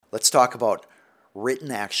Let's talk about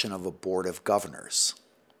written action of a board of governors.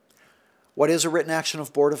 What is a written action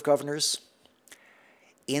of board of governors?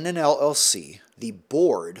 In an LLC, the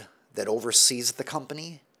board that oversees the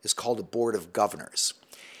company is called a board of governors.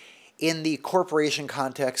 In the corporation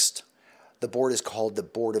context, the board is called the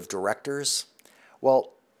board of directors.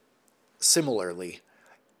 Well, similarly,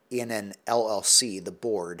 in an LLC, the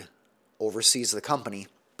board oversees the company,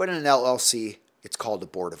 but in an LLC, it's called the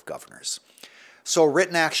board of governors. So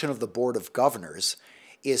written action of the board of governors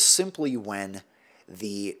is simply when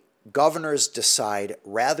the governors decide,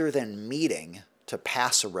 rather than meeting to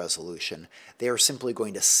pass a resolution, they are simply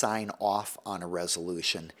going to sign off on a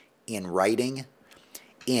resolution in writing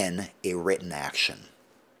in a written action.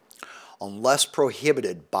 Unless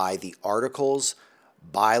prohibited by the articles,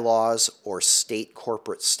 bylaws, or state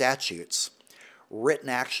corporate statutes, written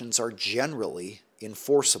actions are generally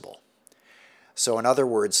enforceable. So in other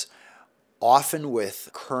words, often with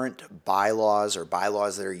current bylaws or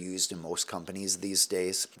bylaws that are used in most companies these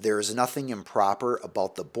days, there is nothing improper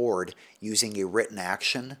about the board using a written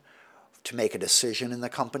action to make a decision in the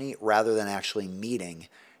company rather than actually meeting,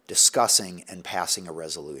 discussing, and passing a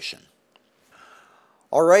resolution.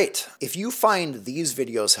 All right, if you find these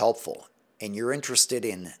videos helpful and you're interested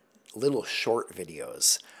in little short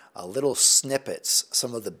videos, little snippets,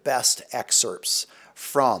 some of the best excerpts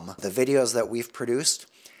from the videos that we've produced,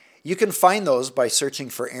 you can find those by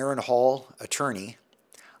searching for Aaron Hall Attorney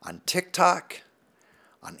on TikTok,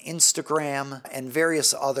 on Instagram, and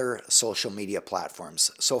various other social media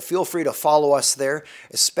platforms. So feel free to follow us there,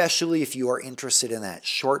 especially if you are interested in that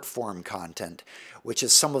short form content, which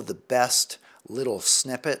is some of the best little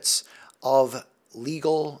snippets of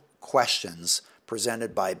legal questions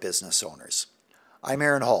presented by business owners. I'm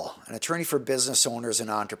Aaron Hall, an attorney for business owners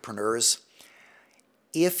and entrepreneurs.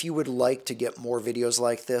 If you would like to get more videos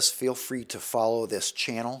like this, feel free to follow this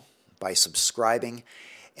channel by subscribing.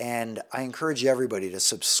 And I encourage everybody to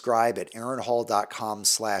subscribe at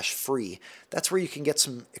aaronhall.com/free. That's where you can get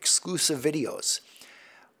some exclusive videos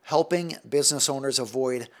helping business owners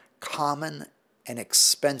avoid common and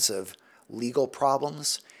expensive legal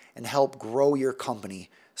problems and help grow your company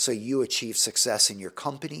so you achieve success in your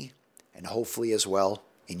company and hopefully as well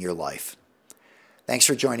in your life. Thanks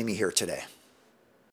for joining me here today.